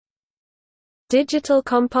Digital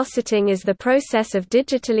compositing is the process of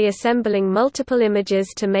digitally assembling multiple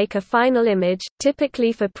images to make a final image,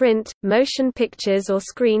 typically for print, motion pictures or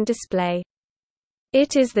screen display.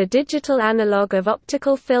 It is the digital analog of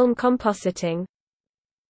optical film compositing.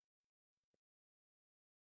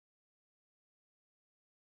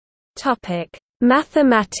 Topic: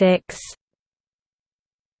 Mathematics.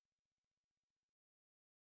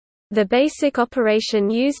 The basic operation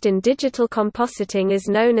used in digital compositing is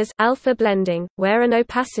known as alpha blending, where an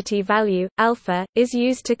opacity value, alpha, is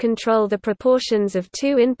used to control the proportions of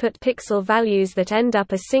two input pixel values that end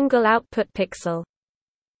up a single output pixel.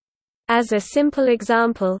 As a simple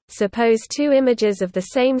example, suppose two images of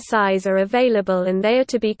the same size are available and they are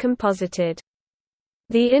to be composited.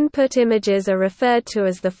 The input images are referred to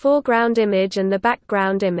as the foreground image and the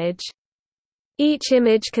background image. Each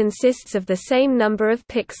image consists of the same number of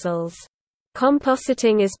pixels.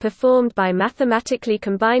 Compositing is performed by mathematically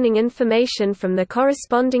combining information from the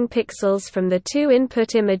corresponding pixels from the two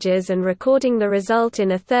input images and recording the result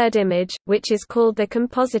in a third image, which is called the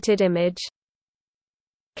composited image.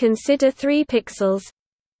 Consider three pixels: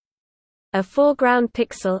 a foreground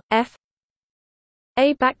pixel, f,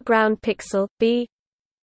 a background pixel, b,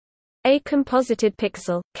 a composited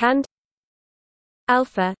pixel, cand.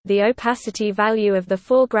 Alpha, the opacity value of the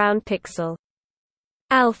foreground pixel.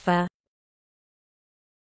 Alpha.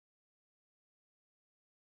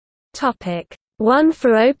 Topic 1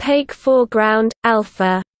 for opaque foreground,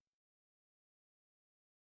 alpha.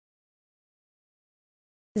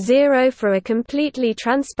 0 for a completely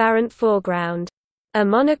transparent foreground. A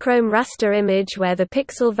monochrome raster image where the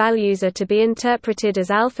pixel values are to be interpreted as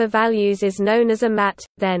alpha values is known as a matte.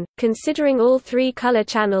 Then, considering all three color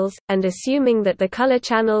channels, and assuming that the color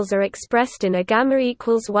channels are expressed in a gamma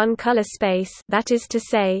equals 1 color space, that is to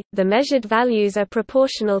say, the measured values are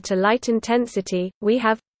proportional to light intensity, we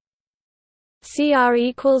have CR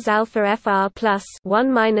equals alpha FR plus 1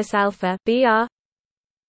 minus alpha BR,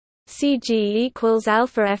 CG equals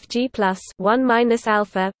alpha FG plus 1 minus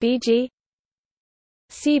alpha BG,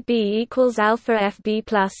 CB equals alpha FB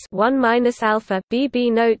plus 1 minus alpha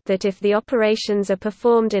BB. Note that if the operations are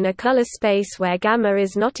performed in a color space where gamma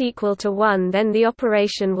is not equal to 1, then the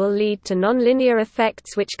operation will lead to nonlinear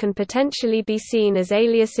effects which can potentially be seen as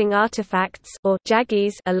aliasing artifacts or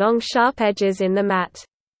jaggies along sharp edges in the matte.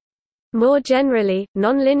 More generally,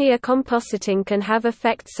 nonlinear compositing can have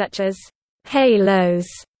effects such as halos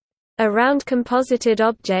around composited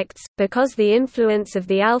objects, because the influence of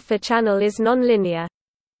the alpha channel is nonlinear.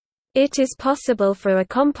 It is possible for a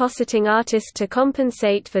compositing artist to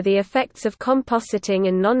compensate for the effects of compositing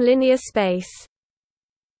in nonlinear space.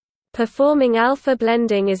 Performing alpha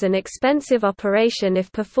blending is an expensive operation if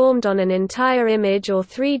performed on an entire image or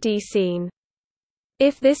 3D scene.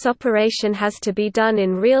 If this operation has to be done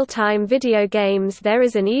in real-time video games, there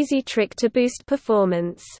is an easy trick to boost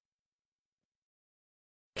performance.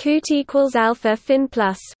 Coot equals alpha fin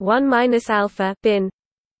plus 1 minus alpha bin.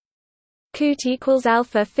 Coot equals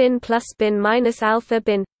alpha fin plus bin minus alpha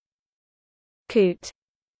bin. Coot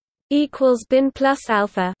equals bin plus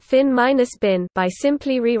alpha fin minus bin. By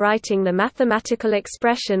simply rewriting the mathematical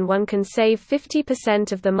expression, one can save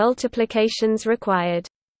 50% of the multiplications required.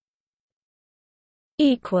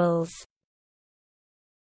 Equals.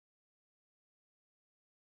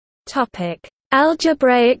 Topic: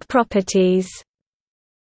 Algebraic properties.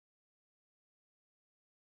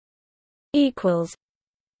 Equals.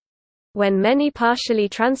 When many partially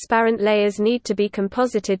transparent layers need to be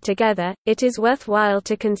composited together, it is worthwhile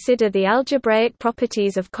to consider the algebraic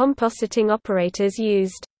properties of compositing operators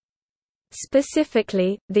used.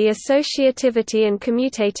 Specifically, the associativity and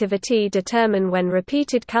commutativity determine when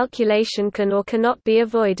repeated calculation can or cannot be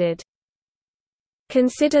avoided.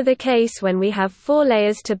 Consider the case when we have 4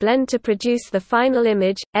 layers to blend to produce the final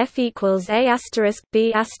image, f equals a asterisk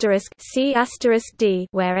b asterisk c asterisk d,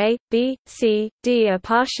 where a, b, c, d are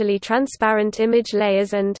partially transparent image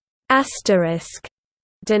layers and asterisk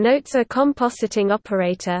denotes a compositing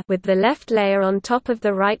operator with the left layer on top of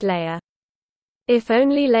the right layer. If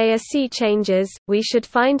only layer C changes, we should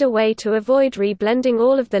find a way to avoid re-blending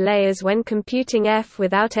all of the layers when computing f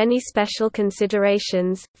without any special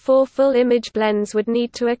considerations. 4 full image blends would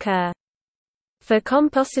need to occur. For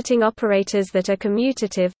compositing operators that are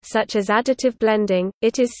commutative, such as additive blending,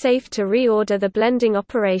 it is safe to reorder the blending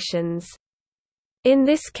operations. In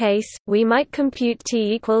this case, we might compute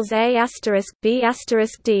T equals A asterisk B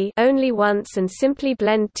asterisk D only once and simply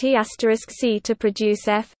blend T asterisk C to produce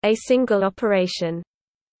F, a single operation.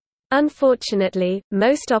 Unfortunately,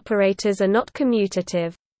 most operators are not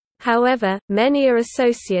commutative. However, many are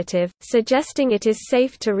associative, suggesting it is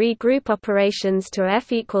safe to regroup operations to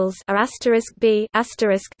F equals A*B*C*D,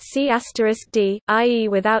 i.e.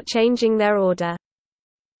 without changing their order.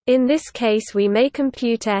 In this case we may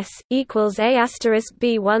compute S equals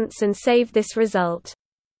A*B once and save this result.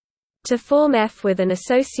 To form F with an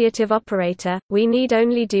associative operator, we need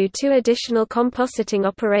only do two additional compositing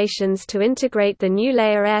operations to integrate the new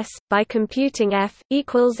layer S, by computing F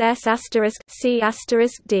equals S*C*D.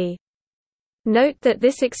 Note that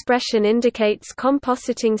this expression indicates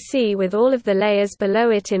compositing C with all of the layers below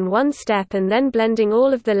it in one step and then blending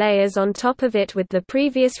all of the layers on top of it with the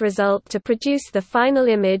previous result to produce the final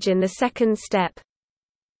image in the second step.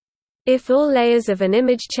 If all layers of an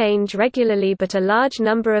image change regularly but a large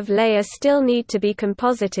number of layers still need to be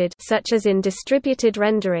composited, such as in distributed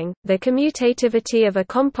rendering, the commutativity of a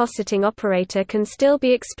compositing operator can still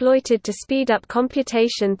be exploited to speed up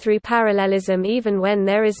computation through parallelism even when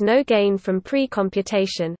there is no gain from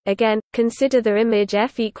pre-computation. Again, consider the image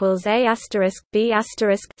F equals A*B*C*D.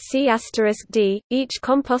 Each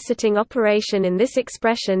compositing operation in this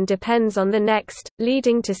expression depends on the next,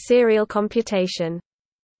 leading to serial computation.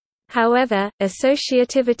 However,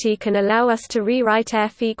 associativity can allow us to rewrite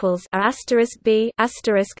F equals A*B*C*D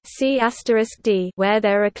where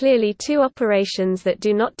there are clearly two operations that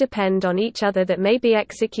do not depend on each other that may be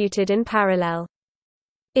executed in parallel.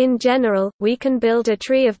 In general, we can build a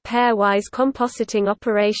tree of pairwise compositing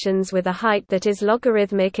operations with a height that is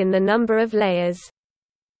logarithmic in the number of layers.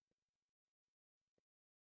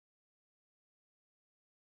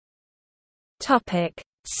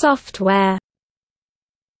 Software.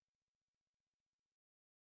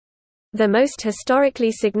 The most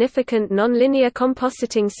historically significant nonlinear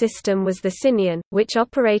compositing system was the Sinian, which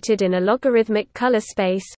operated in a logarithmic color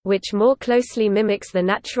space, which more closely mimics the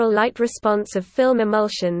natural light response of film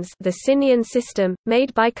emulsions. The Sinian system,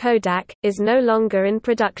 made by Kodak, is no longer in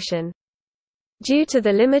production. Due to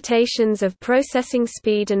the limitations of processing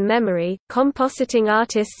speed and memory, compositing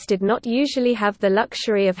artists did not usually have the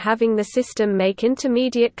luxury of having the system make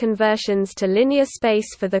intermediate conversions to linear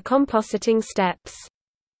space for the compositing steps.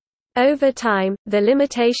 Over time, the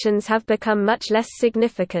limitations have become much less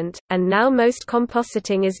significant, and now most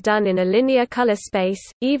compositing is done in a linear color space,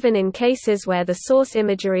 even in cases where the source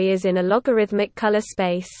imagery is in a logarithmic color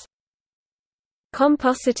space.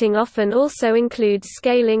 Compositing often also includes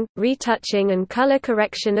scaling, retouching and color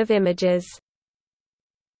correction of images.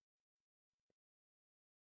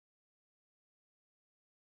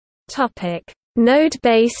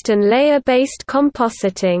 Node-based and layer-based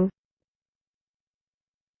compositing.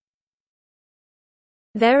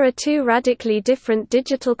 There are two radically different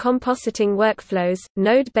digital compositing workflows,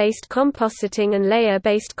 node-based compositing and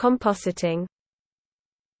layer-based compositing.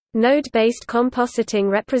 Node-based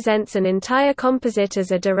compositing represents an entire composite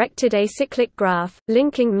as a directed acyclic graph,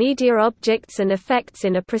 linking media objects and effects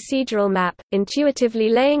in a procedural map, intuitively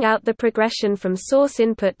laying out the progression from source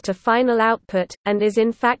input to final output, and is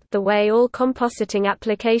in fact the way all compositing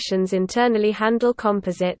applications internally handle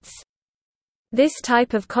composites. This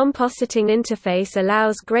type of compositing interface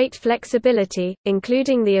allows great flexibility,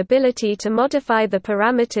 including the ability to modify the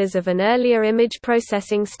parameters of an earlier image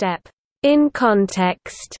processing step in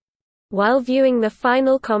context while viewing the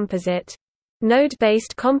final composite.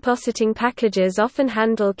 Node-based compositing packages often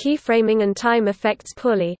handle keyframing and time effects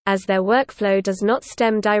poorly, as their workflow does not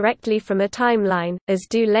stem directly from a timeline, as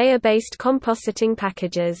do layer-based compositing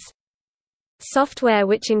packages. Software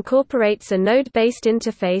which incorporates a node-based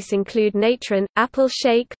interface include Natron, Apple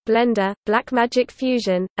Shake, Blender, Blackmagic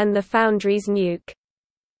Fusion, and the Foundry's Nuke.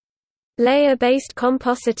 Layer-based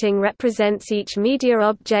compositing represents each media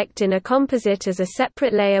object in a composite as a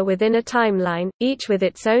separate layer within a timeline, each with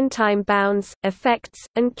its own time bounds, effects,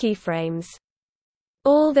 and keyframes.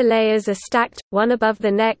 All the layers are stacked, one above the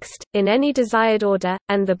next, in any desired order,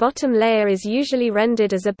 and the bottom layer is usually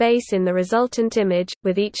rendered as a base in the resultant image,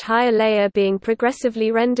 with each higher layer being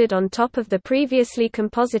progressively rendered on top of the previously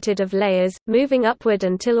composited of layers, moving upward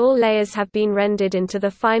until all layers have been rendered into the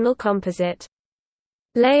final composite.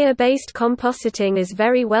 Layer-based compositing is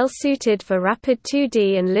very well suited for rapid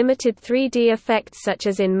 2D and limited 3D effects such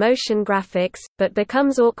as in motion graphics, but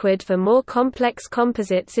becomes awkward for more complex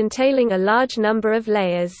composites entailing a large number of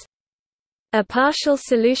layers. A partial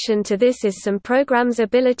solution to this is some programs'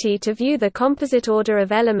 ability to view the composite order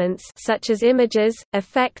of elements such as images,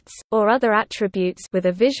 effects, or other attributes with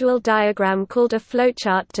a visual diagram called a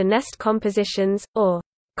flowchart to nest compositions, or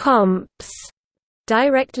comps.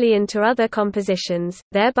 directly into other compositions,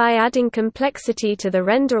 thereby adding complexity to the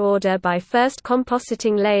render order by first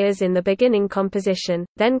compositing layers in the beginning composition,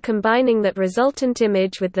 then combining that resultant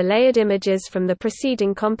image with the layered images from the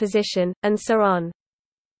preceding composition, and so on.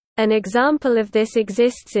 An example of this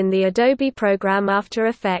exists in the Adobe program After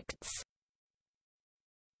Effects.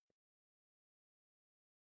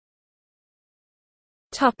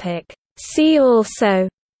 See also: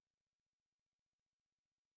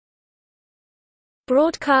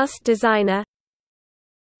 Broadcast designer,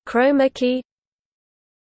 Chroma key,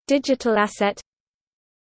 Digital asset,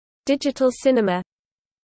 Digital cinema,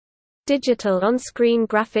 Digital on-screen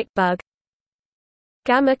graphic bug,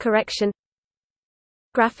 Gamma correction,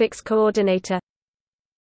 Graphics coordinator,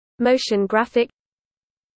 Motion graphic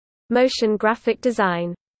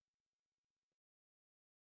design.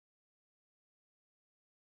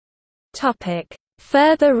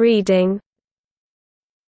 Further reading: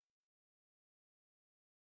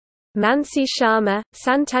 Mansi Sharma,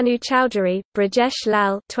 Santanu Chowdhury, Brajesh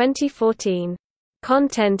Lal 2014.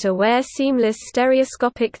 Content-aware seamless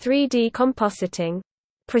stereoscopic 3D compositing.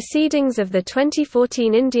 Proceedings of the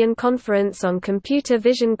 2014 Indian Conference on Computer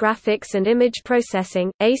Vision Graphics and Image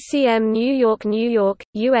Processing, ACM New York,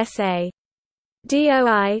 USA.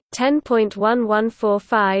 DOI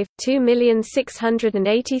 10.1145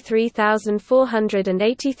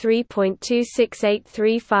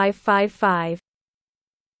 2683483.2683555.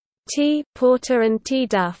 T. Porter and T.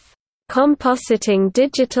 Duff. Compositing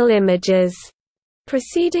Digital Images.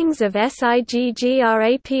 Proceedings of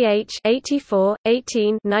SIGGRAPH 84,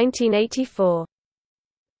 18 1984.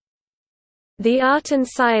 The Art and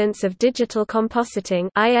Science of Digital Compositing,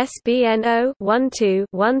 ISBN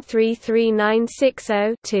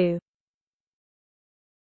 0-12-133960-2.